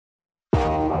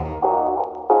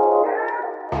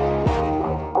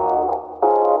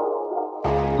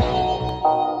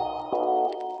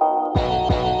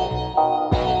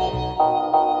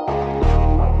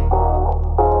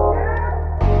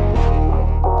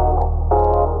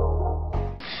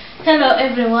Hello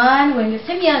everyone, when you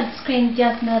see me on screen,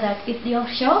 just know that it's your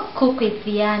show, Cook with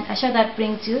Vian, a show that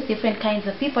brings you different kinds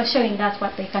of people showing us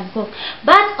what they can cook.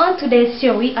 But on today's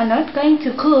show, we are not going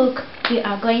to cook, we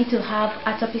are going to have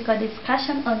a topical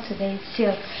discussion on today's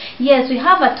show. Yes, we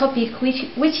have a topic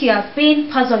which has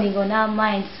been puzzling on our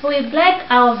minds. So we'd like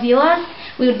our viewers,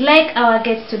 we would like our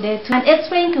guests today to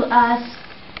explain to us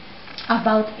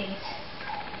about it.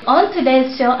 On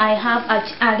today's show, I have a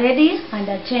lady and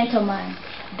a gentleman.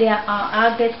 They are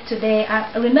our guests today.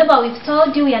 Remember, we've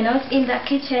told you we are not in the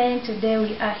kitchen today.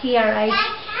 We are here, right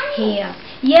here.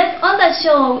 Yes, on the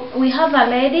show we have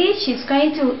a lady. She's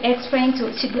going to explain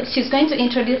she's going to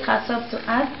introduce herself to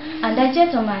us, and a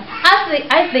gentleman. As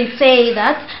they say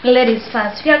that ladies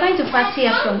first. We are going to first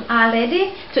hear from our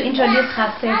lady to introduce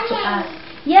herself to us.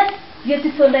 Yes,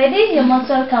 beautiful lady, you're most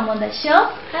welcome on the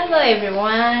show. Hello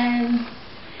everyone.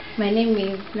 My name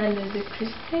is Nandozi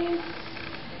Christine.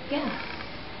 Yeah.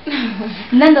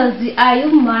 Nandozi, are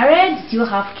you married? Do you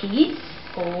have kids?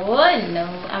 Oh no,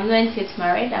 I'm not yet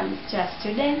married. I'm just a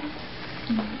student.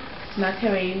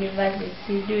 Makerere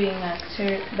University doing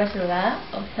Bachelor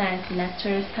of Science in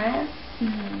Natural Science.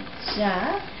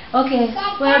 Yeah. Okay,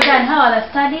 well done. How are the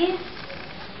studies?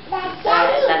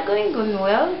 Studies are going on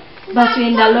well. But you're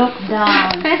in the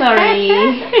lockdown. Sorry.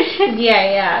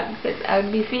 yeah, because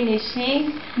I'll be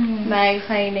finishing my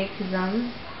final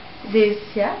exams this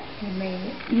year.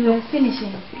 You are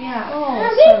finishing? Yeah. Oh,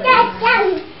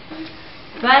 sorry.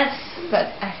 But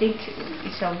I think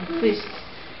it shall be pushed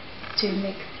to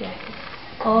next year.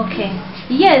 Okay.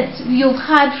 Yes, you've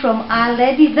heard from our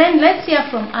lady. Then let's hear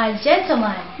from our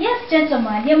gentleman. Yes,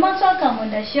 gentleman, you're most welcome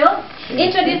on the show.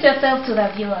 Introduce yourself to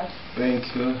the viewers.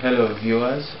 Thank you. Hello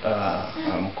viewers.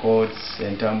 I'm called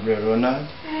Sentambre Ronald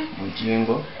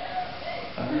Mujingo.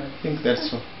 I think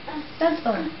that's all. That's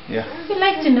all. Yeah. We'd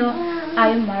like to know,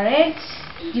 are you married?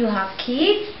 Do you have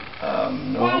kids?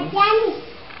 No.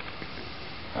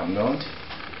 I'm not.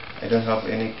 I don't have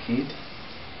any kid.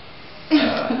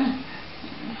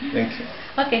 Thank you.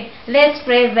 Okay, let's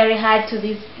pray very hard to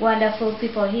these wonderful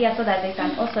people here so that they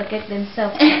can also get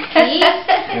themselves kids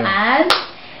and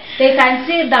they can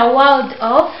see the world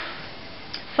of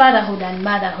fatherhood and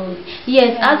motherhood.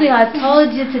 Yes, as we have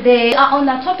told you today, we are on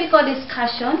a topical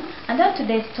discussion, and on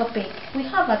today's topic, we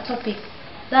have a topic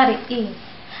that it is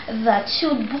that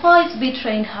should boys be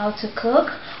trained how to cook?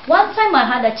 One time I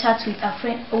had a chat with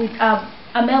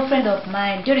a male friend of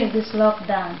mine during this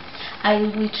lockdown.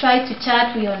 We tried to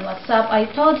chat on WhatsApp. I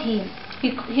told him,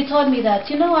 he told me that,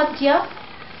 you know what, dear,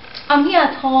 I'm here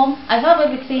at home, I have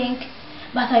everything,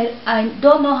 but I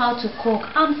don't know how to cook.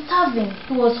 I'm starving.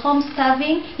 He was home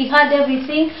starving. He had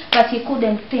everything, but he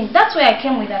couldn't think. That's why I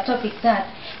came with a topic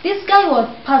that this guy was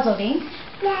puzzling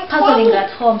at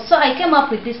home. So I came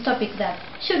up with this topic that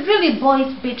should really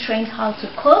boys be trained how to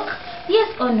cook?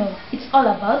 Yes or no? It's all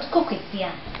about cook with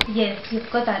Vian. Yes, you've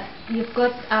got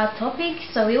our topic.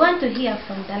 So we want to hear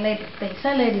from the ladies.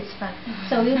 The ladies first.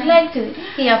 So we'd like to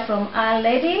hear from our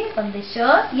lady on the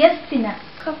show. Yes, Tina.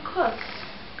 Of course.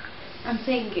 I'm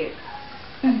saying it.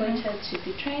 A boy child should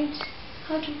be trained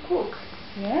how to cook.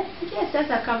 Yes. Yes, that's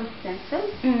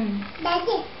circumstances.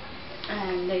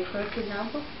 And like for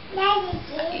example,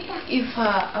 if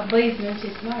a boy is not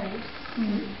yet married,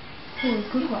 who will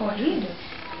cook for him?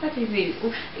 That is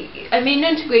it. I mean,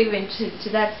 not go even to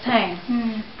that time.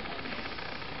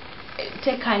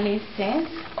 Take an instance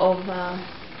of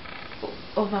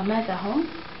a mother home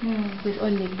with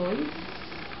only boys.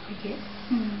 Okay.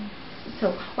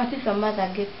 So, what if the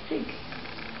mother gets sick?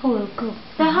 Who will cook?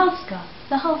 The house girl,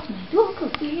 the housemaid. Who will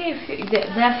cook? Yeah,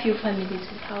 there are few families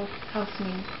with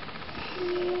housemaids.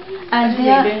 And they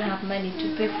don't have money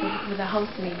to pay for the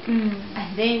housemaid.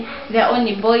 And then there are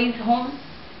only boys home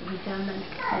with their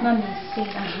mommy is sick.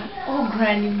 Oh,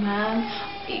 granny, mom.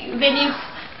 Even if,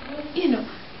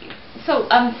 so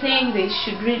I'm saying they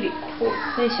should really cook.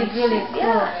 They should really cook.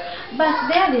 Yeah.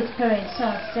 But there are these parents who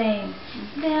are saying,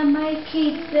 they are my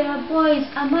kids, they are boys,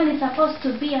 a man is supposed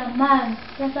to be a man,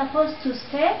 they're supposed to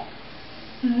stay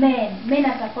men, men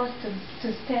are supposed to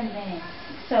stay men.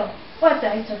 So, what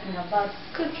are you talking about?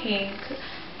 Cooking.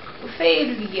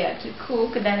 Failure to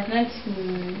cook does not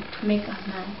make a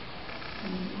man.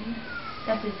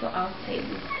 That is so outside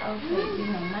being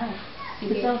a man.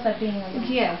 It's also being a man.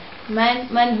 Yes,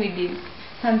 manhood is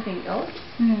something else,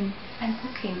 and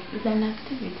cooking is an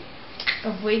activity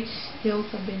of which they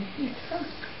also benefit from.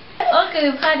 Okay,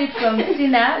 we've heard it from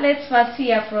Tina. Let's first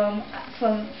hear from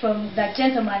the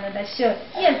gentleman on the show.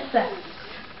 Yes, sir.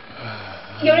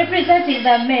 You're representing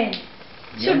the men.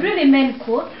 Should really men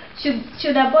cook?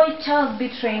 Should a boy child be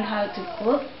trained how to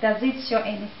cook? Does it show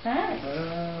any sign?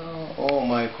 all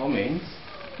my comments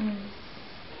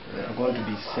are going to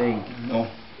be saying no.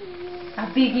 A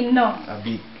big no. A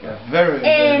big, very,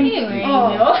 Anyway,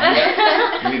 no.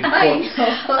 big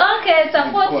quote. Okay,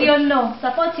 support your no.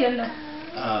 Support your no.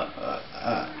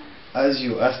 As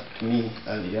you asked me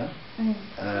earlier,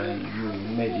 you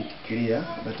made it clear,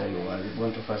 but I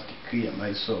want to first clear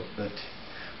myself that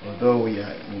although we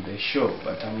are in the show,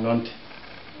 but I'm not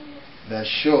the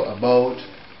show about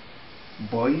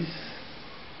boys.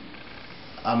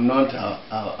 I'm not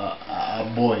a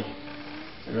boy,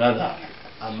 rather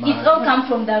a man. It all comes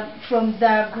from the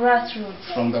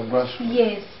grassroots. From the grassroots.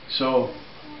 Yes. So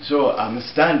I'm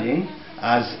standing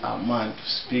as a man to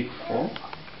speak for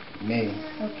men.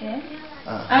 Okay.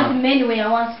 And men were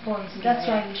once boys. That's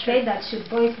why we say that should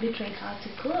boys be trained how to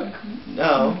cook.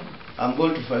 Now I'm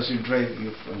going to first drive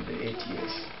you from the 8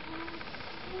 years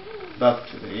back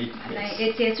to the 8 years. Like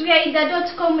 8 years. We are in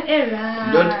the .com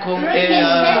era. .com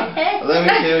era. Let me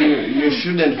tell you, you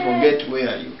shouldn't forget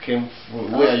where you came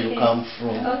from, where you come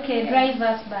from. Okay, drive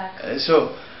us back. So,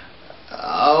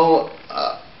 I'm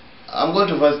going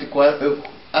to first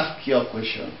ask you a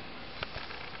question.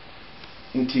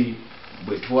 Nti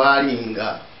bwe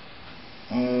twalinga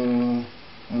mu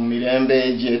mirembe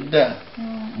egyedda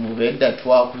mu bedda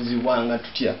twakuzibwanga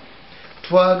tutya,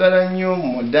 twagala nnyo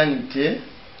modernity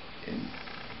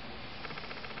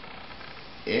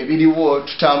ebiriwo,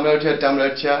 tutambula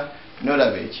tutya,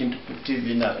 nolaba ekintu ku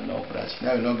TV nawe nokola ki,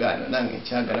 nawe nogaana nange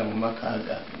nkyagala mu maka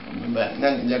gange,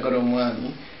 nange njagala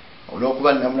omwami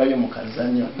olw'okuba namulabye mu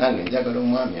kazannyo, nange njagala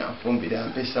omwami anfumbire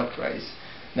ampe surprise.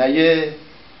 Naye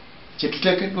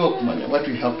kyetuteekeddwa okumanya, what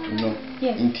we have to know,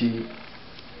 nti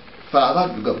fe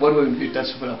abaddugavu waliwo ebintu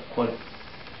bitasobola kukola.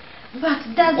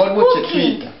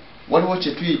 Waliwo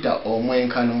kye tuyita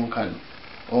omwenkanonkano.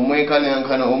 Waliwo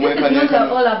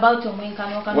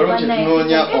kye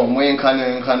tunoonya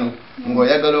omwenkanonkano,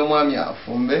 ng'oyagala omwami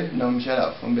afumbe n'omukyala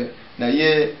afumbe.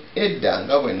 Naye edda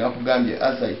nga bwe nakugambye,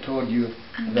 as I told you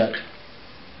that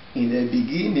in the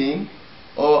beginning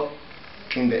or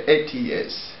in the 8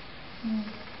 years,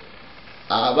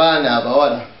 abaana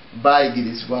abawala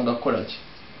bayigirizibwanga kukola ki?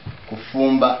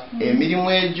 Kufumba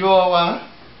emirimu egy'owa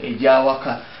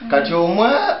egyawaka. Kati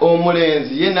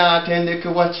omulenzi ye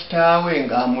n'atendekebwa kitaawe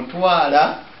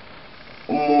ng'amutwala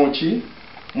mu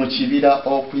kibira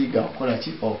okuyiga okukola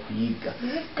ki? Okuyiga.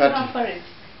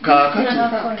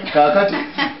 Kaakati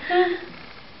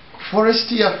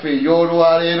forest yaffe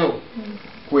ey'olwaleero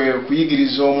kwe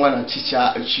kuyigiriza omwana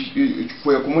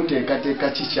kwe kumuteekateeka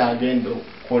kikyagenda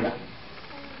okukola,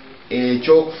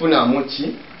 ekyokufunamu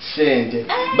ki? Sente.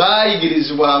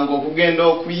 Baayigirizibwanga okugenda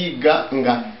okuyiga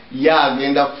nga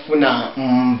yagenda kufuna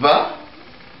nva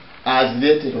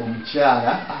azireetera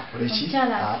omukyala akole ki?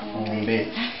 Afumbe.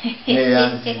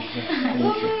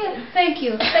 Thank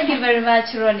you very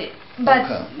much, Ronnie. But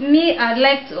me, I'd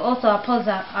like to also pose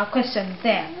a question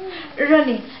there.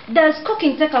 Ronnie, does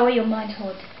cooking take away your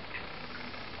manhood?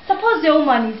 Suppose your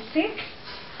woman is sick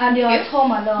and you're at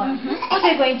home alone. What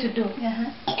are you going to do?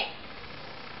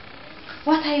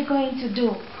 What are you going to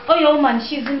do? Oh, your woman,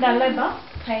 she's in the labor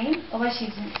pain, or she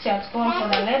has gone for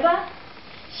the labor.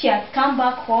 She has come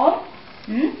back home.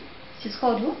 She's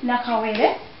called who?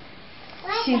 Nakawere.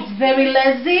 She's very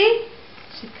lazy.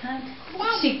 She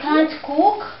can't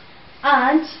cook,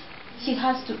 and she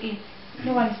has to eat.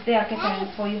 No one is there catering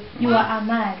for you. You are a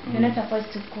man. You're not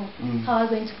supposed to cook. How are you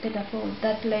going to cater for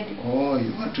that lady? Oh,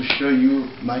 you want to show you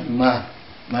my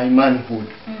manhood.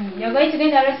 You're going to go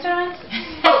in a restaurant?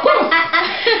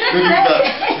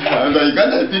 And I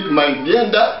gotta pick my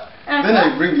agenda, then I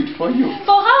bring it for you.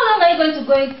 For how long are you going to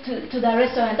go to the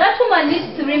restaurant? That woman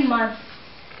needs 3 months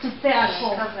to stay at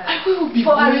home. I will be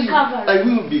for going, a recovery. I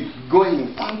will be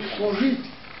going out for it.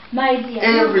 My dear,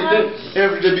 every day,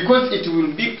 because it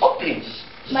will be open.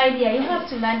 My dear, you have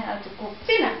to learn how to cook.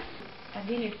 Tina, I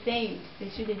really think they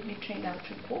shouldn't be trained how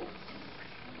to cook.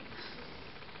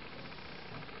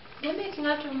 They're making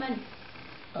out of money.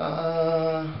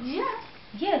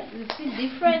 Yes, you see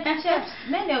different chefs.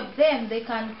 Many of them, they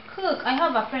can cook. I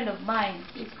have a friend of mine.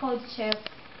 It's called Chef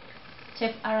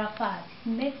Arafat. He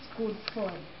makes good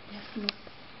food.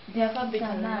 They are far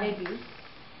better than ladies.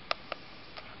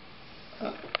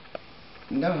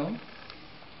 No,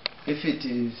 if it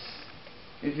is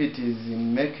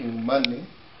in making money,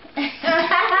 it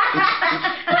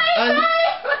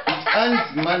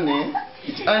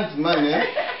earns money.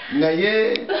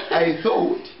 Naye I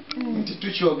thought nti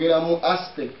tukyogeramu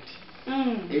aspect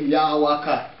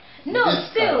ebyawaka. No,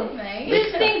 still,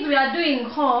 these things we are doing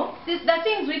home, the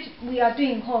things which we are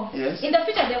doing home, in the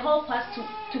future they help us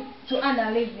to earn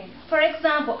a living. For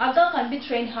example, a girl can be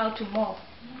trained how to mop.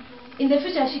 in the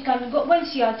future she can go, when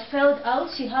she has failed out,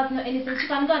 she has no anything, she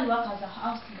can go and work as a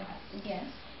house girl. Yes.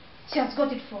 She has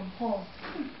got it from home.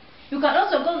 You can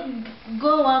also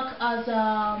go work as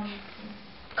a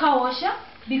car washer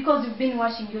because you've been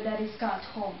washing your daddy's car at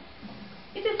home.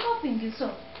 It is helping you,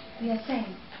 so we are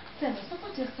saying,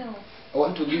 support yourself. I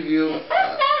want to give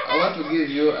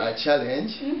you a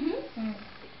challenge.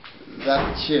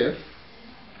 That chef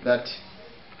that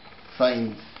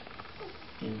finds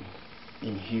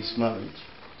in his marriage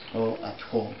or at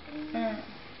home.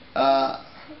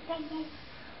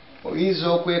 Oyinza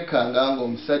okwekanga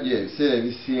ng'omusajja ebiseera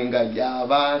ebisinga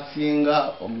gy'aba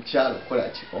asinga omukyala okukola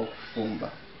ki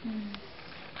okufumba.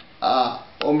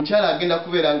 Omukyala agenda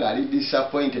kubeera ng'ali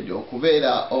disappointed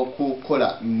okubeera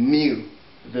okukola meal,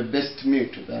 the best meal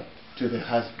to the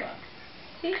husband.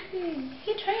 He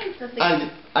trains the thing.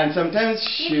 And sometimes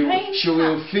she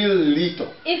will feel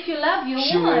little. If you love your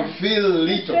she woman, will feel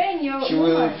little. She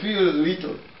will feel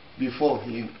little before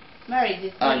him. Marriage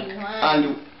is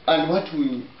and what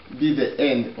will be the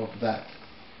end of that?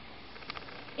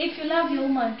 If you love your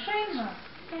woman, train her.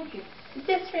 Thank you.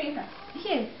 Just train her.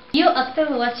 Yes. You are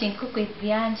still watching Cook with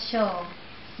Diane show.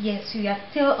 Yes, we are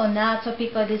still on our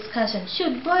topical discussion.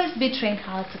 Should boys be trained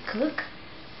how to cook?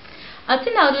 I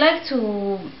think I would like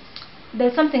to,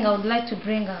 there's something I would like to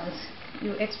bring out,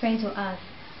 you explain to us.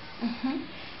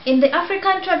 In the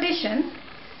African tradition,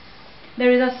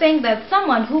 there is a saying that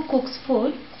someone who cooks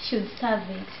food should serve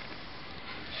it.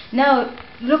 Now,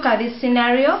 look at this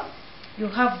scenario. You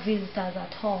have visitors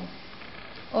at home,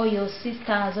 or your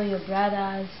sisters or your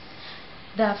brothers,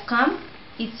 they have come.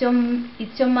 It's your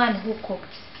man who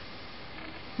cooked.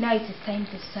 Now it is time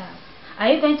to serve. Are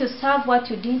you going to serve what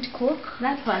you didn't cook?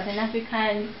 That was an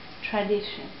African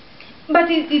tradition. But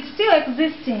it's still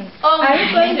existing. Oh, are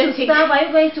you going to serve? Are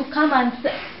you going to come and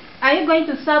are you going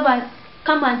to serve and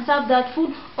come and serve that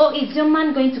food, or is your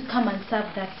man going to come and serve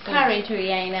that food? Currently,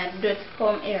 we are in a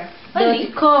 .com era.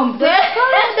 .com.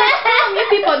 You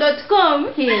people .com.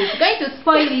 He is going to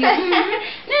spoil you.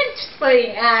 Not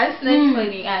spoiling us. Not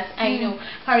spoiling us. I know.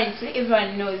 Currently,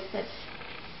 everyone knows that.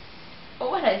 But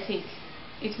what I think,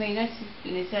 it may not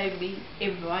necessarily be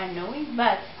everyone knowing,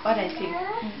 but what I think,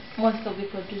 most of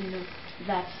people do know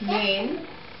that men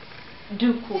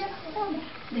do cook.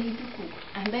 They do cook,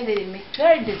 and then they make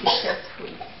very delicious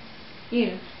food,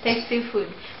 tasty food.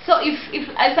 So if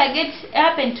I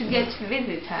happen to get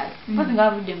visitors, but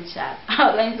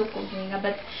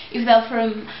if they're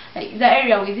from the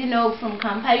area within, from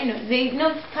Kampala, they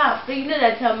know stuff. They know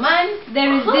that a man,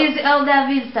 there is these elder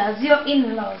visitors, your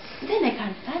in-laws. Then I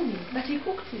can stand it, but he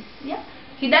cooked it. Yeah,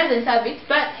 he doesn't serve it,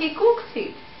 but he cooked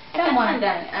it.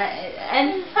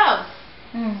 And serve.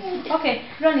 Okay,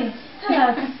 Ronnie, tell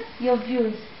us your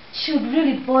views. Should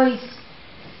really boys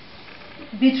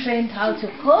be trained how to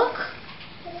cook?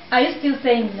 Are you still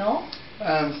saying no?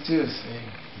 I'm still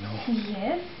saying no.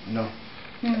 Yes. No.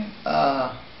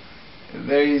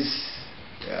 There is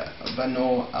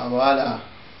bano abala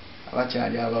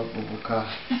abakyali abavubuka.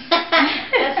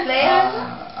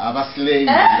 Abaslayers.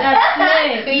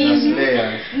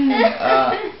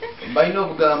 Balina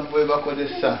obugambo bwe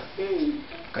bakozesa.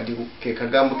 Kati ke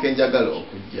kagambo kenjagala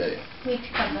okujjayo.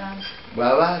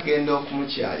 Bw'aba agenda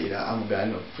okumukyalira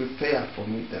amugano prepare for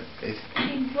me the best.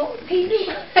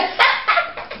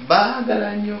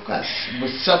 Baagala nnyo bu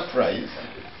surprise.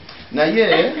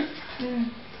 Naye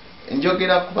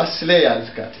njogera ku baslayers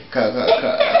kati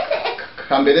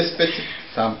kambere specific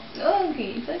some.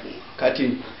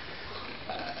 Kati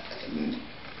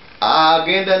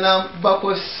agenda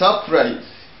nambako surprise.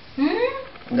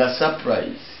 Nga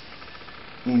surprise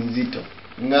nzito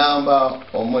ngamba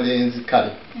omulenzi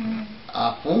kale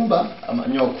afumba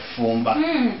amanyi okufumba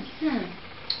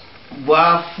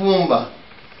bwafumba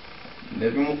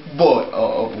nebimukubo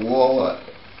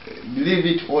believe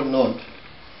it or not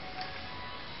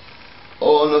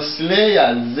ono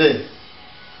slayer ze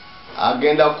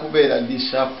agenda kubeera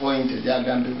disappointed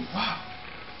agambye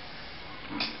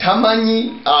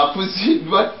tamanyi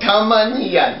akuziddwa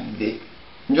tamanyi yadde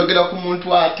njogera ku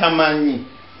muntu atamanyi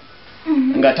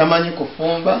nga tamanyi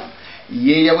kufumba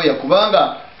yeyaboya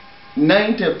kubanga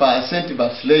 90% ba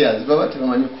slayers baba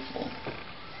tebamanyi kufumba.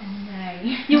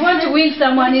 You want to win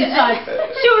someone's heart.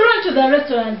 She will run to the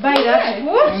restaurant, buy that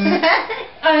food,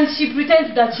 and she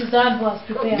pretends that she's the one who has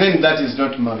prepared. Then that is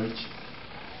not marriage.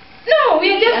 No,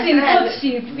 we are just in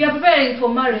courtship. We are preparing for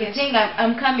marriage. You're saying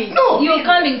I'm coming. No. You're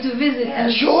coming to visit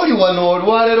us. Sure, you are not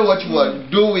what you are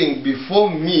doing before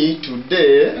me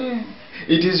today.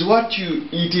 It is what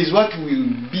will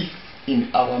be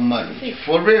in our marriage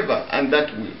forever, and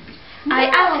that will be. I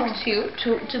asked you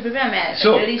to prepare me a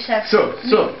delicious.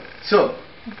 So,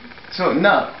 So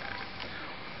now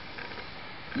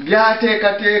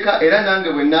byateekateeka era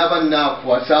nange bwe naaba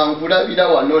naakuwasa nkulabira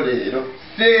wano leero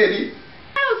seeri.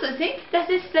 I also think that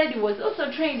this lady was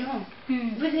also trained home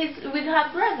with her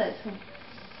brothers home.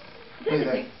 Don't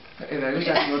you think? Let us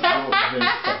not go very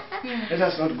far. Let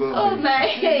us not go Oh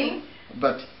very my.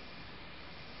 But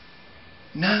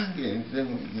nange nze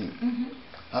mwenyewe,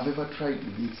 I've ever tried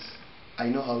this. I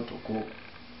know how to cook.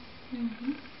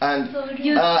 And So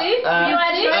you see?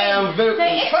 I am very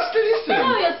first listen.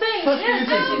 No, you're saying First yes,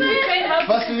 listen to me. train how to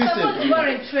First cook. listen Suppose to you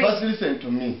weren't me. trained. First listen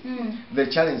to me. The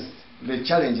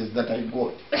challenges that I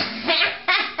got.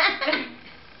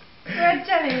 What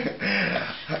challenge?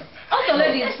 Also,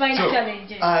 ladies find So,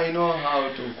 challenges. I know how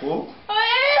to cook,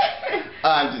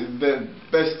 and the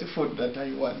best food that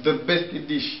I want, the best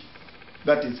dish,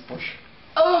 that is posho.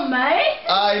 Oh my.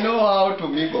 I know how to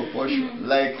make a posho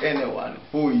like anyone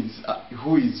who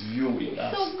is viewing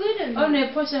us. So good of you. Oh no,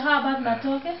 Portia, how about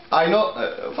Matoke? I know.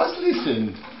 First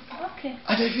listen, Okay.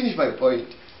 and I finish my point.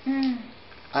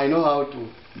 I know how to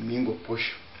mingle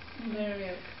posho. Very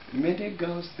well. Many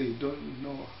girls, they don't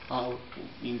know how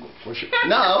to mingle posho.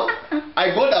 Now,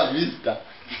 I got a visitor.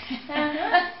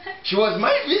 She was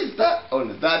my visitor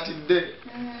on that day.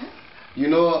 You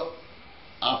know,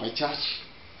 I'm a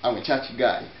church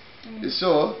guy.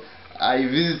 So, I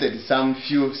visited some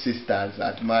few sisters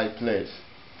at my place.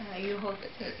 You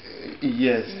hosted.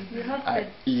 Yes. You hosted.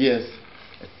 Yes.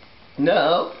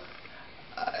 Now,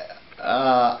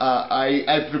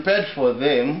 I prepared for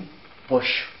them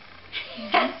posho.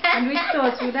 And which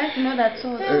sauce? We'd like to know that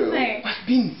sauce. What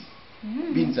beans?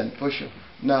 Beans and posho.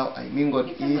 Now I mingled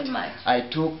It's a good it. match. I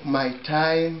took my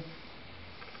time.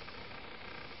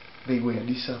 They were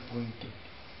disappointed.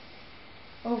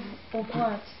 Of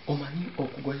what? Omanyi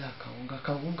okugoya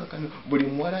akawunga kano buli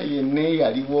muwala yenna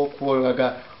eyaliwo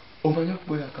okwolaga omanyi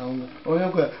okugoya akawunga omanyi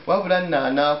okugoya wabula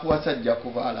naakuwasa ajja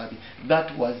kuba alabye.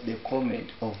 That was the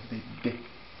comment of the day.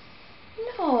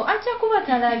 No, acha kuba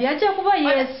talabi, acha kuba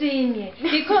yesinye.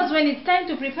 Because when it's time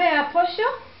to prepare a posho,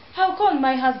 I'll call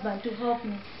my husband to help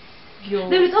me.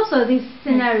 There is also this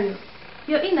scenario.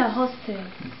 You're in a hostel.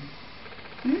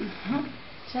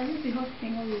 Shall you be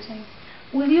hosting all the time?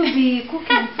 Will you be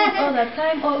cooking food all the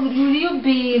time, or will you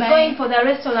be going for the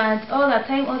restaurant all the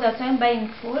time buying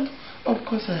food? Of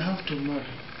course I have to marry.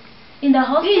 In the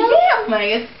hostel? Yeah, my,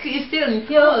 you're still in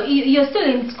school. You're still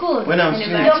in school. When I'm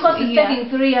still in Your course school. is taking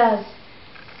 3 years.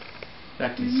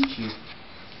 That is cheap.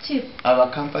 Cheap.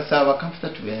 Our campus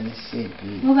tubeera ne ssente.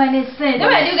 Where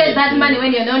do you get that money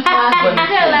when you're not working?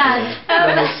 Tell us.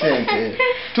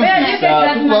 Where do you get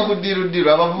that money? ku ddiru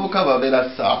abavubuka babeera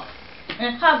sharp.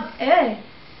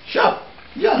 Sharp.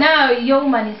 Yeah. Now your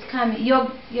woman is coming. Your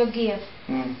gear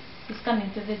Mm. is coming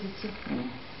to visit you. Mm.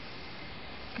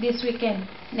 This weekend,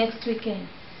 next weekend,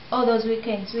 all those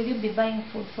weekends. Will you be buying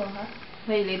food for her?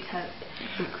 Very late her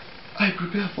book. I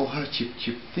prepare for her cheap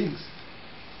things.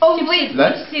 Oh Cheap wait,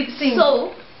 Let's- cheap things.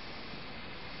 so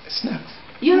Snacks.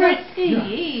 you're Yes.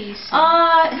 yes.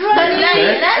 Randy,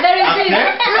 there is this.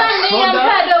 Randy, I'm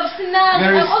tired of snacks.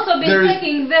 There is- I've also there been is-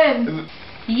 taking them.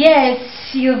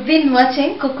 Yes, you've been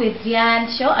watching Cook with Diane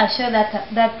show, a show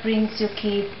that brings you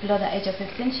kids below the age of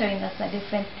 15, showing us the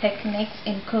different techniques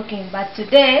in cooking. But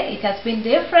today it has been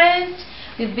different.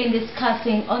 We've been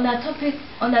discussing on a topic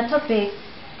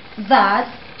that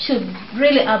should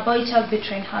really a boy child be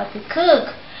trained how to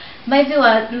cook. My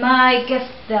viewers, my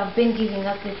guests, they have been giving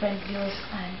us different views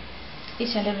and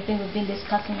each and everything we've been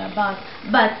discussing about.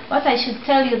 But what I should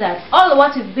tell you that all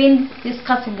what we've been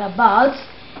discussing about,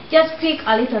 just pick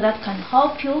a little that can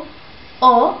help you,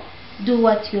 or do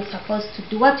what you're supposed to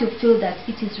do, what you feel that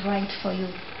it is right for you.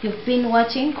 You've been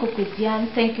watching Cook with Diane.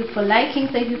 Thank you for liking,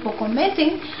 thank you for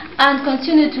commenting, and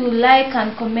continue to like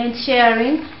and comment,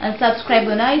 sharing, and subscribe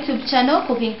on our YouTube channel,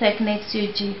 Cooking Techniques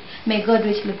UG. May God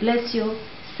richly bless you.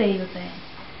 See you then.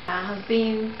 I have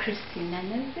been Christina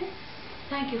Nelson.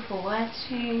 Thank you for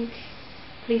watching.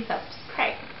 Please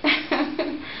subscribe.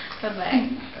 Bye-bye.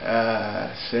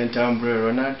 Sentambre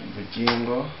Ronald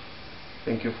Bujingo.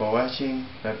 Thank you for watching.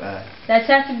 Bye bye. The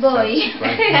chat boy.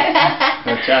 Subscribe.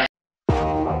 The chat